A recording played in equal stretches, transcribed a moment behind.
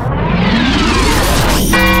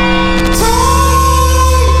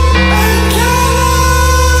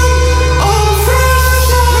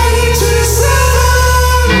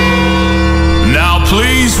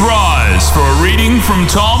from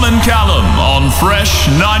Tom and Callum on Fresh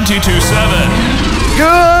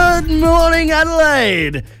 92.7. Good morning,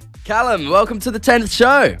 Adelaide. Callum, welcome to the 10th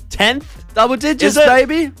show. 10th? Double digits, Is it?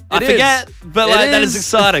 baby. I forget, but that is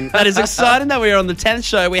exciting. That is exciting that we are on the 10th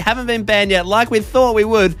show. We haven't been banned yet like we thought we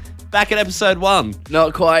would back at episode 1.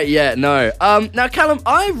 Not quite yet, no. Now, Callum,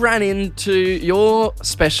 I ran into your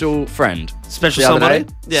special friend. Special the other somebody?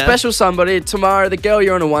 day. Yeah. Special somebody. Tamara, the girl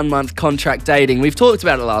you're on a 1-month contract dating. We've talked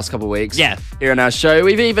about it the last couple of weeks. Yeah. Here on our show.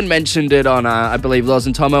 We've even mentioned it on, I believe, Loz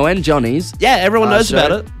and Tomo and Johnny's. Yeah, everyone knows show.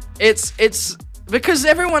 about it. It's because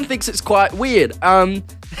everyone thinks it's quite weird.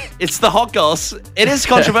 It's the hot goss. It is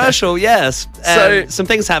controversial, yes. So- Some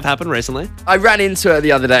things have happened recently. I ran into her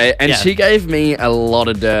the other day, and Yeah. she gave me a lot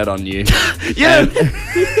of dirt on you.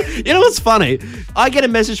 You know what's funny? I get a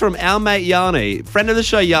message from our mate Yanni, friend of the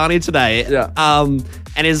show Yanni today. Yeah.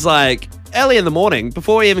 And he's like, early in the morning,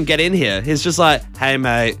 before we even get in here, he's just like, hey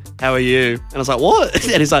mate, how are you? And I was like, what?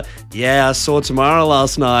 And he's like, yeah, I saw Tamara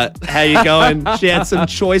last night. How you going? She had some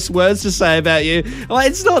choice words to say about you. I'm like,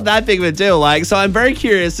 it's not that big of a deal. Like, so I'm very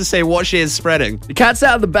curious to see what she is spreading. The cat's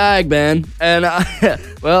out of the bag, man. And,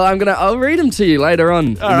 well, I'll read them to you later on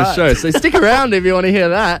in the right. show. So stick around if you want to hear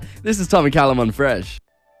that. This is Tom and Callum on Fresh.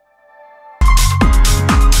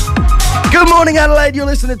 Good morning, Adelaide. You're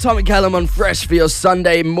listening to Tom and Callum on Fresh for your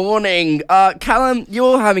Sunday morning. Callum,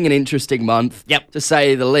 you're having an interesting month, Yep. to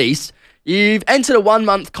say the least. You've entered a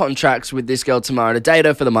 1-month contract with this girl Tamara to date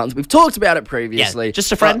her for the month. We've talked about it previously. Yeah,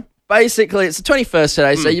 just a friend. But basically, it's the 21st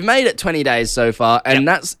today, so you've made it 20 days so far, and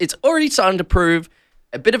it's already starting to prove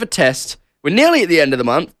a bit of a test. We're nearly at the end of the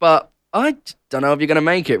month, but I don't know if you're going to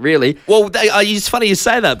make it, really. Well, it's funny you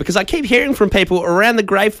say that because I keep hearing from people around the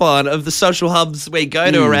grapevine of the social hubs we go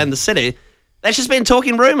to around the city. They've just been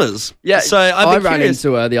talking rumours. Yeah, so I been ran curious.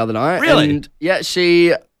 into her the other night. Really? And yeah,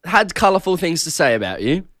 she had colourful things to say about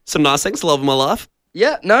you. Some nice things, love of my life.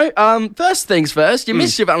 Yeah, no, first things first, you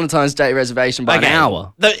missed your Valentine's Day reservation by an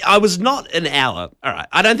hour. I was not an hour. All right.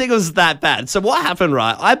 I don't think it was that bad. So what happened,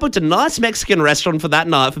 right? I booked a nice Mexican restaurant for that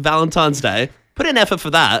night for Valentine's Day. Put in effort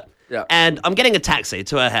for that. Yeah. And I'm getting a taxi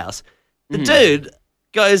to her house. The dude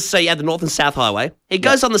goes, so you had the North and South Highway. He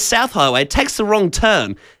goes on the South Highway, takes the wrong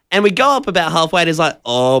turn. And we go up about halfway and he's like,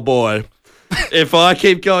 oh boy, if I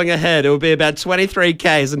keep going ahead, it will be about 23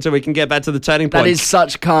 Ks until we can get back to the turning point. That is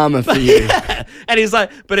such karma for you. And he's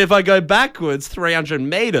like, but if I go backwards 300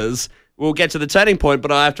 meters, we'll get to the turning point,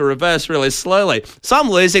 but I have to reverse really slowly. So I'm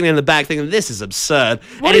losing in the back thinking, this is absurd.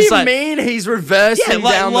 What and do he's you like, mean he's reversing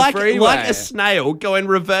down the freeway? like a snail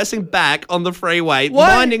reversing back on the freeway, What?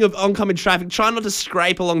 minding of oncoming traffic, trying not to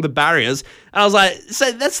scrape along the barriers. And I was like,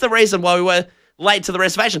 so that's the reason why we were late to the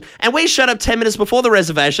reservation. And we showed up 10 minutes before the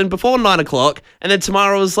reservation, before 9 o'clock, and then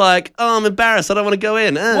Tamara was like, oh, I'm embarrassed, I don't want to go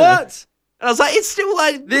in. What? And I was like, it's still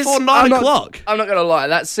like before 9 o'clock. I'm not going to lie.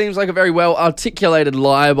 That seems like a very well articulated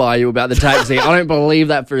lie by you about the taxi. I don't believe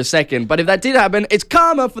that for a second. But if that did happen, it's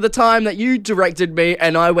karma for the time that you directed me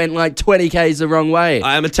and I went like 20 Ks the wrong way.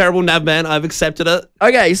 I am a terrible nav man. I've accepted it.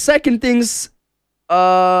 Okay, second things.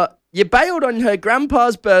 You bailed on her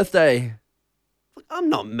grandpa's birthday. I'm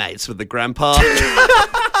not mates with the grandpa.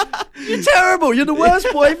 You're terrible. You're the worst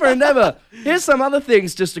boyfriend ever. Here's some other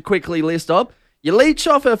things just to quickly list off. You leech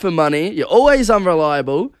off her for money. You're always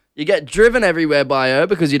unreliable. You get driven everywhere by her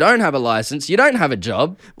because you don't have a license. You don't have a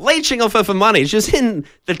job. Leeching off her for money. She was in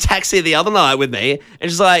the taxi the other night with me and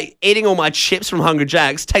she's like eating all my chips from Hungry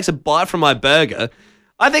Jack's, takes a bite from my burger.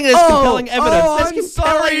 I think there's compelling evidence. There's I'm compelling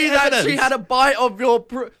sorry that evidence. she had a bite of your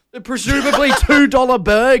presumably $2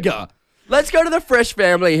 burger. Let's go to the Fresh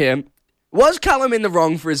family here. Was Callum in the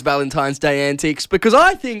wrong for his Valentine's Day antics? Because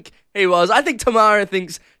I think he was. I think Tamara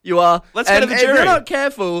thinks you are. Let's go to the jury. If you're not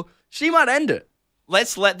careful, she might end it.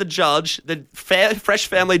 Let's let the judge, the Fresh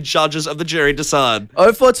family judges of the jury decide.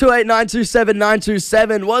 0428 927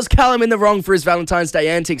 927. Was Callum in the wrong for his Valentine's Day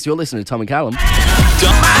antics? You're listening to Tom and Callum.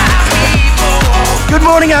 Good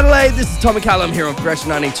morning, Adelaide. This is Tom and Callum here on Fresh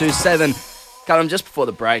 92.7. Callum, just before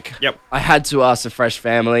the break, Yep. I had to ask the Fresh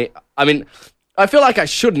family. I mean, I feel like I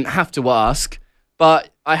shouldn't have to ask, but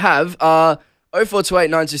I have. 0428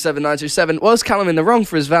 927 927. Was Callum in the wrong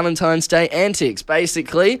for his Valentine's Day antics?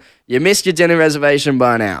 Basically, you missed your dinner reservation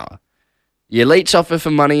by an hour. You leech off her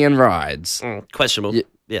for money and rides. Questionable.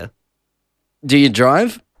 Yeah. Do you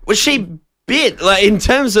drive? Was she bit, like, in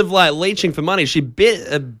terms of, like, leeching for money, she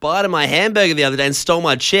bit a bite of my hamburger the other day and stole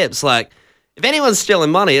my chips. Like, if anyone's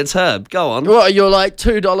stealing money, it's her. Go on. What, you're like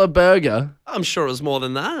 $2 burger? I'm sure it was more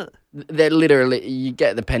than that. They're literally, you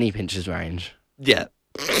get the penny pinchers range. Yeah.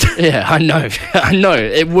 Yeah, I know. I know.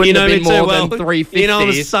 It wouldn't have been more than $3.50. You know I'm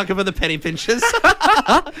a sucker for the penny pinchers.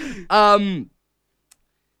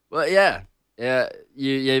 Well, yeah. Yeah,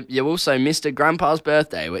 you also missed a grandpa's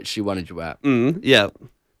birthday, which she wanted you at. Yeah.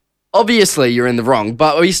 Obviously, you're in the wrong,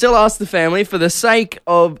 but we still asked the family for the sake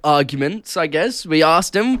of arguments, I guess. We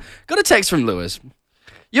asked him. Got a text from Lewis.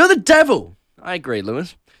 You're the devil. I agree,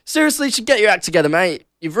 Lewis. Seriously, you should get your act together, mate.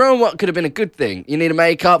 You've ruined what could have been a good thing. You need to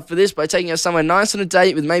make up for this by taking us somewhere nice on a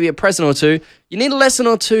date with maybe a present or two. You need a lesson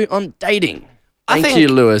or two on dating. Thank you,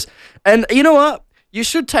 Lewis. And you know what? You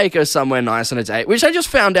should take her somewhere nice on a date, which I just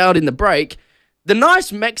found out in the break. The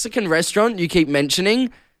nice Mexican restaurant you keep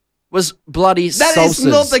mentioning was bloody That Salsas. is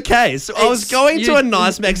not the case. I was going to a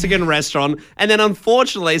nice Mexican restaurant, and then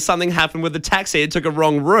unfortunately something happened with the taxi. It took a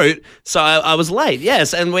wrong route, so I was late,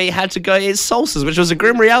 yes, and we had to go eat Salsas, which was a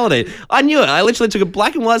grim reality. I knew it. I literally took a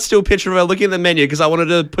black and white still picture of her looking at the menu because I wanted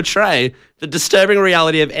to portray the disturbing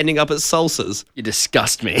reality of ending up at Salsas. You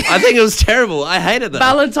disgust me. I think it was terrible. I hated that.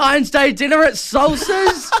 Valentine's Day dinner at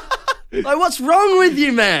Salsas? Like, what's wrong with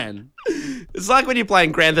you, man? It's like when you're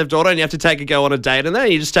playing Grand Theft Auto and you have to take a girl on a date and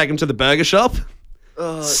then you just take them to the burger shop.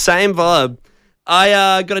 Same vibe.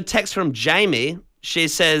 I got a text from Jamie. She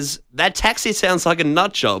says, that taxi sounds like a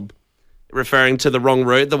nut job, referring to the wrong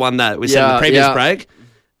route, the one that we said in the previous break.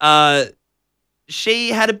 She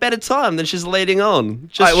had a better time than she's leading on.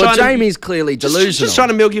 Jamie's clearly delusional. Just trying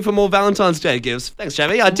to milk you for more Valentine's Day gifts. Thanks,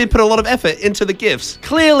 Jamie. I did put a lot of effort into the gifts.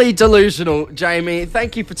 Clearly delusional, Jamie.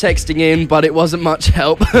 Thank you for texting in, but it wasn't much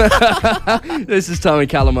help. This is Tom and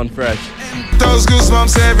Callum on Fresh. Those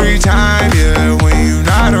goosebumps every time, yeah, when you're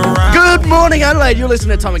not around. Good morning, Adelaide. You're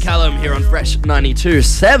listening to Tom and Callum here on Fresh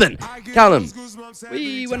 92.7. Callum,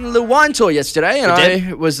 we went on a little wine tour yesterday, and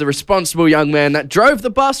I was the responsible young man that drove the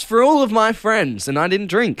bus for all of my friends, and I didn't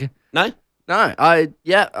drink. No? No,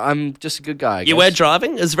 I'm just a good guy. I You guess. were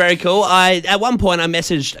driving. It was very cool. At one point, I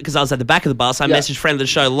messaged, because I was at the back of the bus, I messaged friend of the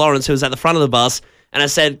show, Lawrence, who was at the front of the bus, and I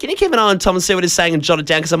said, can you keep an eye on Tom and see what he's saying and jot it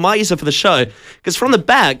down, because I might use it for the show. Because from the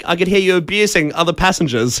back, I could hear you abusing other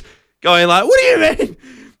passengers, going like, what do you mean?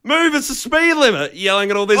 Move, it's the speed limit, yelling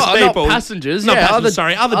at all these people. Not passengers. Not passengers,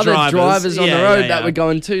 other drivers on the road that were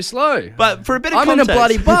going too slow. But for a bit of I'm context... in a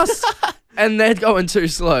bloody bus, and they're going too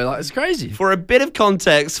slow. Like, it's crazy. For a bit of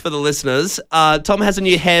context for the listeners, Tom has a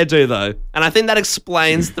new hairdo, though. And I think that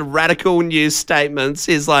explains the radical new statements.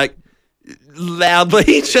 He's like,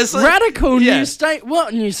 loudly just like, Radical new state.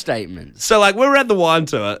 What new statements? So like we're at the wine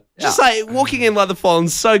tour, just like walking in like the Fonz,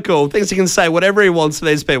 so cool. Thinks he can say whatever he wants to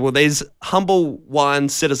these people, these humble wine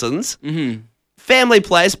citizens. Mm-hmm. Family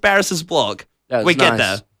place, Barris's Block. We get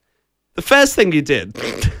there. The first thing you did,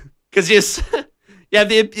 because you have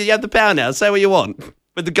the power now. Say what you want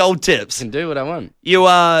with the gold tips. I can do what I want. You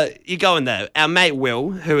go in there. Our mate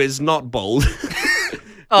Will, who is not bald.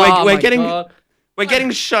 We're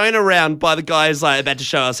getting shown around by the guy who's like about to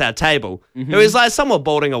show us our table, who is like somewhat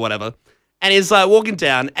balding or whatever. And he's like walking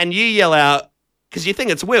down and you yell out, because you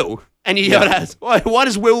think it's Will, and you yell out, why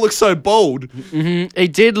does Will look so bald? Mm-hmm. He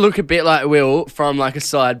did look a bit like Will from like a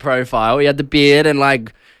side profile. He had the beard and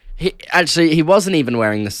like, he wasn't even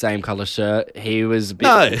wearing the same colour shirt. He was a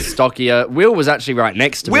bit stockier. Will was actually right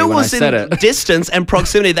next to me when I said it. Will was in distance and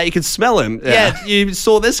proximity that you could smell him. Yeah, you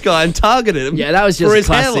saw this guy and targeted him. Yeah, that was just for a his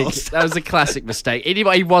hair classic. loss. That was a classic mistake.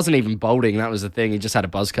 He wasn't even balding. That was the thing. He just had a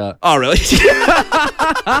buzz cut. Oh, really?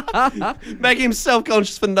 Making him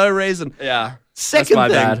self-conscious for no reason. Yeah. Second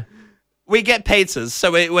That's my thing. bad. We get pizzas, so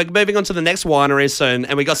we're moving on to the next winery soon,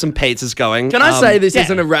 and we got some pizzas going. Can I say this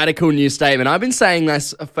isn't a radical new statement? I've been saying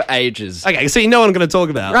this for ages. Okay, so you know what I'm going to talk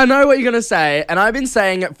about. I know what you're going to say, and I've been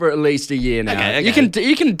saying it for at least a year now. Okay. You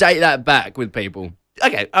can date that back with people.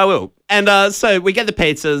 Okay, I will. And so we get the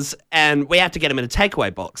pizzas, and we have to get them in a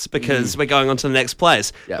takeaway box because we're going on to the next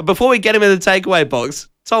place. Yeah. But before we get them in the takeaway box,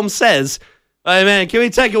 Tom says, "Hey man, can we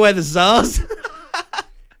take away the Zars?"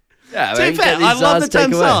 Yeah, To be fair, I love the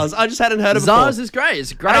term Zars. I just hadn't heard of it before. Zars is great.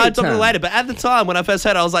 It's a great And I talked term. it later, but at the time when I first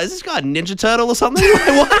heard it, I was like, is this guy a Ninja Turtle or something? Like,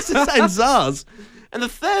 why is it saying Zars? And the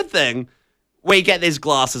third thing, we get these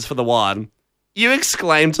glasses for the wine. You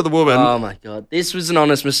exclaim to the woman, Oh my god, this was an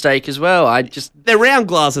honest mistake as well. they're round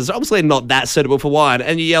glasses, obviously not that suitable for wine,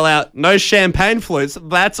 and you yell out, no champagne flutes.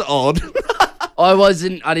 That's odd. I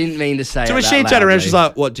didn't mean to say it. So when that she turned around, loudly. she's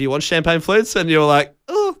like, what, do you want champagne flutes? And you were like,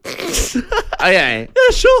 oh. Okay.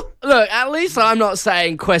 Yeah, sure. Look, at least I'm not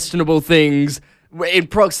saying questionable things in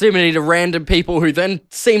proximity to random people who then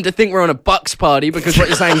seem to think we're on a Bucks party because what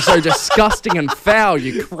you're saying is so disgusting and foul,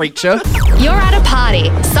 you creature. You're at a party.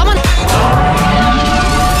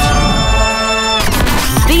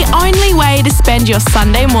 The only way to spend your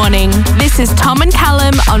Sunday morning. This is Tom and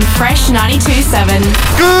Callum on Fresh 92.7.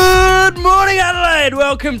 Good morning, Adelaide.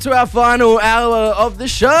 Welcome to our final hour of the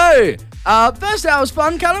show. First hour was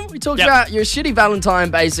fun, Callum. We talked Yep. about your shitty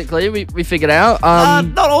Valentine, basically. We figured out.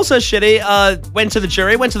 Not also shitty. Went to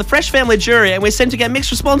the Fresh Family jury, and we seemed to get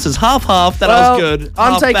mixed responses. Half. That I was good.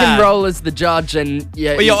 I'm half taking bad. role as the judge, and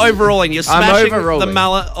yeah. But you're overruling. You're I'm smashing the overruling.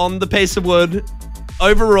 mallet on the piece of wood.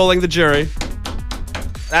 Overruling the jury.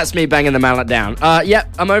 That's me banging the mallet down.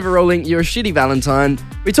 Yep, I'm overruling. You're a shitty Valentine.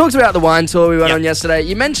 We talked about the wine tour we went Yep. on yesterday.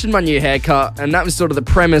 You mentioned my new haircut, and that was sort of the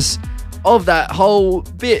premise of that whole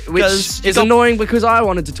bit, which 'Cause you is got- annoying because I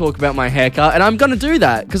wanted to talk about my haircut, and I'm going to do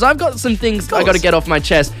that because I've got some things I got to get off my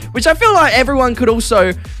chest, which I feel like everyone could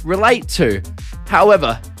also relate to.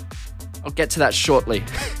 However, I'll get to that shortly.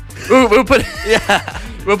 We'll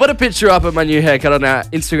put a picture up of my new haircut on our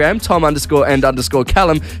Instagram,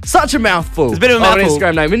 Tom_and_Callum. Such a mouthful. It's a bit of a An mouthful.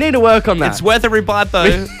 Instagram name. We need to work on that. It's worth every bite,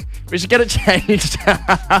 though. We should get it changed.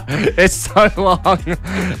 It's so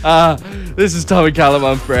long. This is Tom and Callum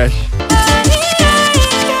on Fresh.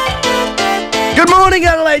 Good morning,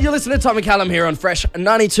 Adelaide. You're listening to Tom and Callum here on Fresh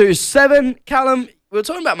 92.7. Callum, we were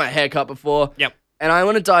talking about my haircut before. Yep. And I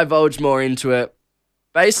want to divulge more into it.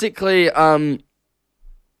 Basically,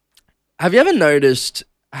 have you ever noticed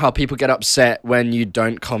how people get upset when you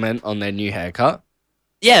don't comment on their new haircut?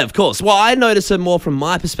 Yeah, of course. Well, I notice it more from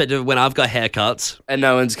my perspective when I've got haircuts. And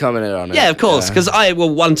no one's commented on it. Yeah, of course. Because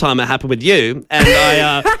one time it happened with you, and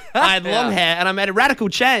I had long hair, and I made a radical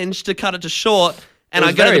change to cut it to short. And It I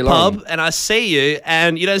was go to very the pub, long. and I see you,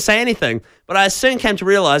 and you don't say anything. But I soon came to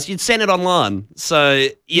realise you'd sent it online, so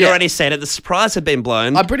you'd Yeah. already said it. The surprise had been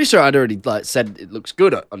blown. I'm pretty sure I'd already said it looks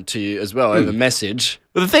good onto you as well Hmm. over message.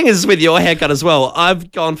 But the thing is, with your haircut as well,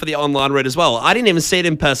 I've gone for the online route as well. I didn't even see it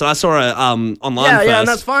in person. I saw it online Yeah, first. yeah, and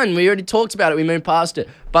that's fine. We already talked about it. We moved past it.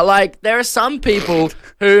 But like, there are some people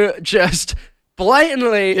who just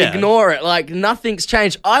blatantly Yeah. ignore it. Like, nothing's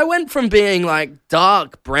changed. I went from being like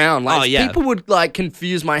dark brown. Like, Oh, yeah. people would like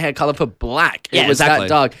confuse my hair color for black. Yeah, it was exactly.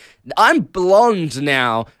 that dark. I'm blonde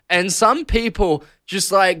now, and some people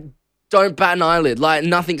just like don't bat an eyelid. Like,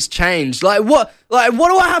 nothing's changed. Like, what do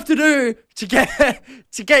I have to do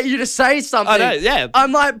to get you to say something? I know, yeah.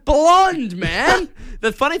 I'm like blonde, man.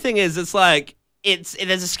 The funny thing is, it's like there's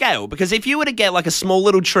a scale, because if you were to get like a small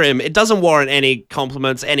little trim, it doesn't warrant any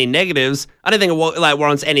compliments, any negatives. I don't think it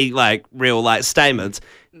warrants any like real like statements.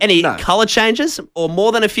 Any No. color changes or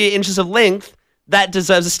more than a few inches of length, that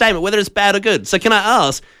deserves a statement, whether it's bad or good. So can I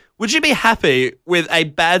ask, would you be happy with a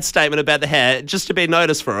bad statement about the hair just to be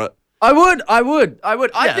noticed for it? I would.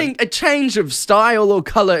 I Yeah. think a change of style or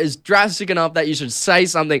color is drastic enough that you should say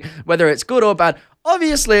something, whether it's good or bad.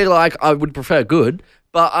 Obviously, like, I would prefer good,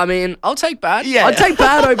 but I mean, I'll take bad. Yeah. I'd take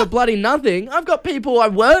bad over bloody nothing. I've got people I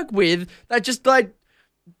work with that just like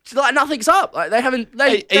nothing's up. Like, they haven't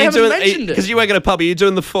mentioned it. Because you work at a pub, are you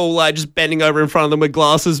doing the full like just bending over in front of them with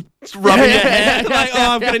glasses, rubbing your hair? Like, oh,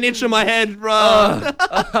 I've got an itch in my head. Right.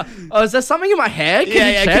 Oh, is there something in my hair? Can you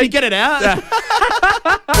Can check? you get it out?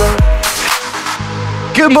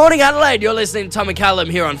 Good morning, Adelaide. You're listening to Tom and Callum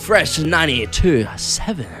here on Fresh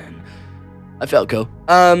 92.7. I felt cool.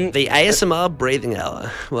 The ASMR breathing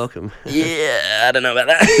hour. Welcome. Yeah, I don't know about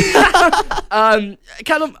that.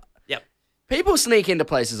 Callum, Yep. people sneak into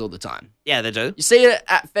places all the time. Yeah, they do. You see it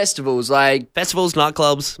at festivals, like Festivals,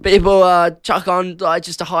 nightclubs. people chuck on like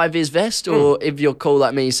just a high vis vest, or if you're cool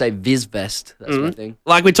like me, you say vis vest. That's my thing.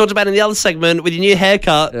 Like we talked about in the other segment, with your new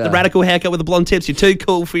haircut, Yeah. the radical haircut with the blonde tips, you're too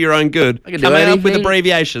cool for your own good. I can do Coming up with anything.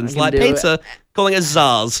 abbreviations I can like do pizza, calling it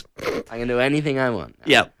Zars. I can do anything I want.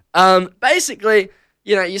 Yeah. Basically,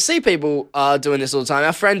 you know, you see people doing this all the time.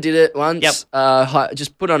 Our friend did it once. Yep.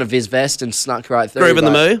 Just put on a vis vest and snuck right through. Groove in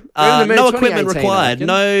the like- moo. Groove in the Moo, No equipment 2018, I required.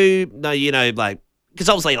 reckon. No, you know, like, because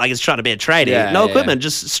obviously, like, it's trying to be a tradie. Yeah, no yeah. equipment,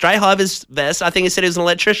 just straight high vis vest. I think he said he was an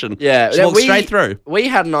electrician. Yeah, Just walked straight through. We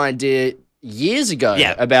had an idea years ago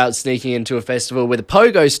Yeah. about sneaking into a festival with a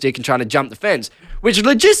pogo stick and trying to jump the fence, which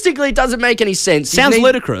logistically doesn't make any sense. You'd Sounds need-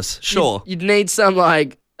 ludicrous, sure. You'd need some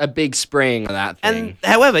like a big spring or that thing. And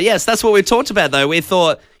however, yes, that's what we talked about though. We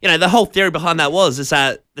thought, you know, the whole theory behind that is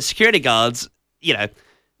that the security guards, you know,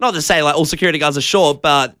 not to say like all security guards are short,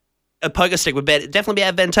 but a pogo stick would definitely be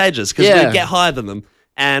advantageous because Yeah. we'd get higher than them.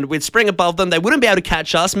 And we'd spring above them. They wouldn't be able to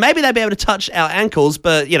catch us. Maybe they'd be able to touch our ankles,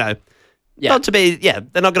 but, you know, Yeah. they're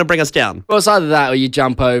not going to bring us down. Well, it's either that or you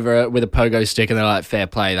jump over it with a pogo stick and they're like, fair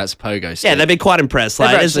play, that's a pogo stick. Yeah, they'd be quite impressed.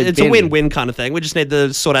 Never Like, it's actually a been- win-win kind of thing. We just need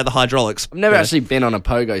to sort out the hydraulics. I've never Yeah. actually been on a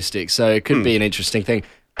pogo stick, so it could Hmm. be an interesting thing.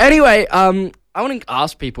 Anyway, I want to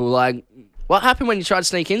ask people, like, what happened when you tried to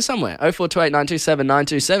sneak in somewhere? 0428 927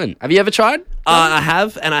 927. Have you ever tried? I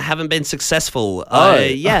have, and I haven't been successful. Oh.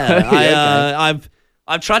 Yeah. Okay.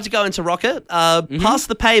 I've tried to go into Rocket, past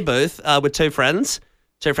the pay booth with two friends.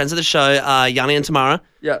 two friends of the show, Yanni and Tamara.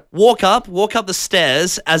 Yeah. Walk up the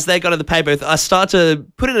stairs as they go to the pay booth. I start to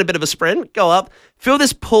put in a bit of a sprint, go up, feel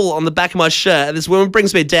this pull on the back of my shirt, and this woman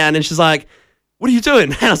brings me down and she's like, what are you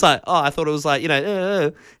doing? And I was like, I thought it was like,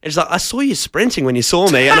 And she's like, I saw you sprinting when you saw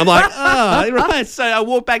me. And I'm like, right. So I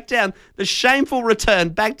walk back down, the shameful return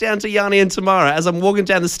back down to Yanni and Tamara. As I'm walking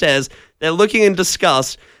down the stairs, they're looking in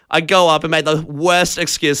disgust. I go up and make the worst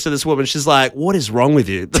excuse to this woman. She's like, what is wrong with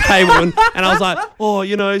you? The pay woman. And I was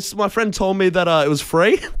like, my friend told me that it was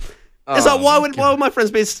free. It's like, why would my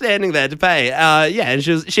friends be standing there to pay? And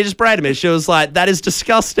she just braided me. She was like, that is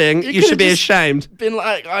disgusting. You should be ashamed. Been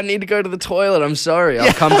like, I need to go to the toilet. I'm sorry.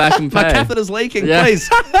 I'll come back and pay. My catheter's leaking, Yeah. please.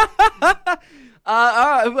 All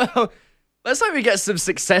right, well, let's hope we get some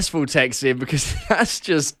successful texts in because that's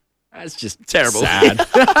just Terrible. sad.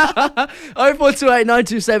 0428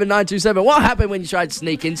 927 927. What happened when you tried to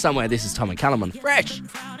sneak in somewhere? This is Tom and Callum on Fresh.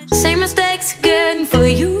 Same mistakes good for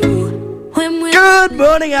you. When we Good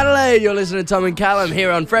morning, Adelaide. You're listening to Tom and Callum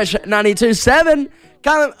here on Fresh 92.7.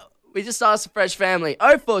 Callum, we just asked the Fresh family,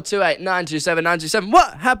 0428 927 927.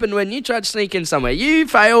 What happened when you tried to sneak in somewhere? You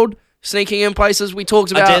failed sneaking in places. We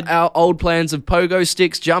talked about did. our old plans of pogo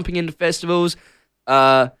sticks, jumping into festivals.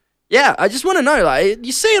 Yeah, I just want to know, like,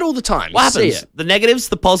 you see it all the time. What You see happens? it. The negatives,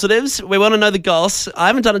 the positives. We want to know the goss. I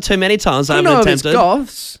haven't done it too many times. I I haven't know been if it's tempted.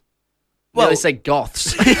 goths. Well, Well- they say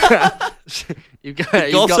goths. You've got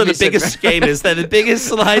Goths are me the biggest schemers. They're the biggest,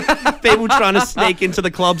 people trying to sneak into the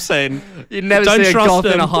club scene. You never Don't see a trust goth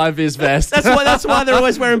in them. a high-vis vest. That's why they're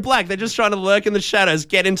always wearing black. They're just trying to lurk in the shadows,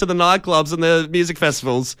 get into the nightclubs and the music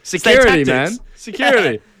festivals. It's their Security, man. tactics.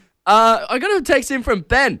 Security. I got a text in from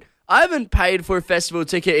Ben. I haven't paid for a festival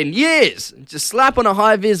ticket in years. Just slap on a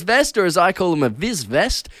high-vis vest, or as I call them, a vis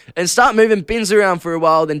vest, and start moving bins around for a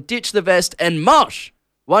while, then ditch the vest and mosh.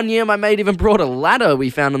 One year, my mate even brought a ladder we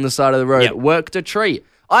found on the side of the road. Yep. Worked a treat.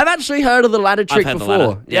 I've actually heard of the ladder trick heard the before.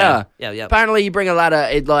 ladder. Yeah. Yeah. Apparently, you bring a ladder,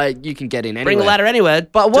 you can get in anywhere. Bring a ladder anywhere.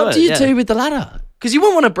 But what do you it, do with the ladder? Because you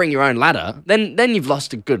wouldn't want to bring your own ladder. Then you've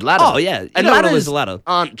lost a good ladder. Oh, yeah. You And don't wanna ladders lose a ladder.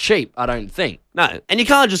 aren't cheap, I don't think. No. And you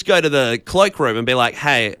can't just go to the cloakroom and be like,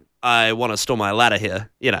 hey, I want to store my ladder here.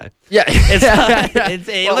 Yeah.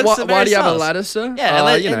 It looks why very do you have a sus. ladder, sir?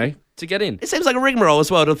 Yeah, to get in. It seems like a rigmarole as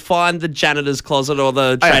well to find the janitor's closet or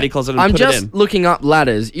the tradie closet and I'm put just it in. looking up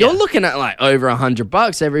ladders. You're Yeah. looking at like over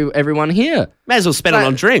 $100 everyone here. May as well spend it Like-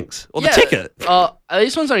 on drinks or the Yeah. ticket.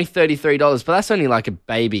 This one's only $33, but that's only like a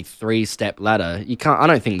baby 3-step ladder. I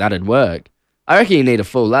don't think that'd work. I reckon you need a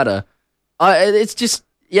full ladder. It's just,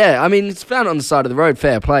 I mean, it's found on the side of the road,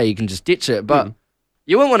 fair play. You can just ditch it, but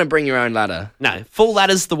you wouldn't want to bring your own ladder. No, full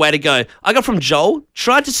ladder's the way to go. I got from Joel,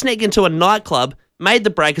 tried to sneak into a nightclub, made the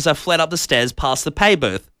break as I fled up the stairs past the pay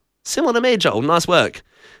booth. Similar to me, Joel. Nice work.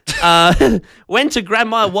 Went to grab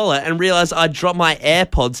my wallet and realised I'd dropped my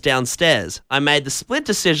AirPods downstairs. I made the split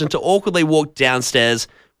decision to awkwardly walk downstairs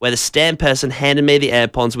where the stand person handed me the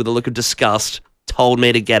AirPods with a look of disgust, told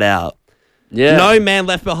me to get out. Yeah. No man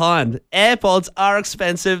left behind. AirPods are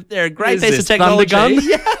expensive. They're a great Is piece this of technology. Thunder Gun?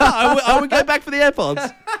 Yeah, I would go back for the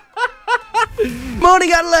AirPods.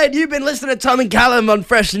 Morning, Adelaide. You've been listening to Tom and Callum on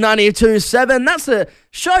Fresh 92.7. That's the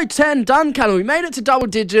show 10 done, Callum. We made it to double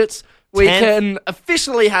digits. We 10th can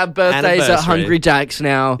officially have birthdays at anniversary. Hungry Jack's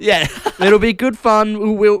now. Yeah. It'll be good fun.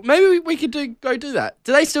 Maybe we could go do that.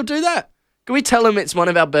 Do they still do that? Can we tell them it's one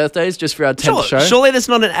of our birthdays just for our 10th show? Surely there's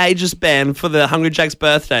not an ageist ban for the Hungry Jack's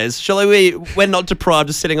birthdays. Surely we're not deprived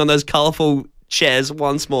of sitting on those colourful chairs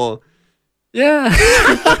once more. Yeah.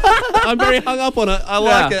 I'm very hung up on it. I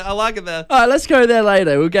like it. I like it there. All right, let's go there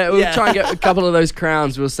later. We'll Yeah. try and get a couple of those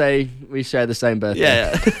crowns. We'll say we share the same birthday.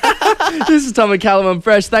 Yeah. This is Tom and Callum on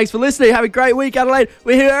Fresh. Thanks for listening. Have a great week, Adelaide.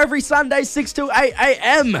 We're here every Sunday, 6 to 8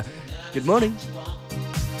 a.m. Good morning.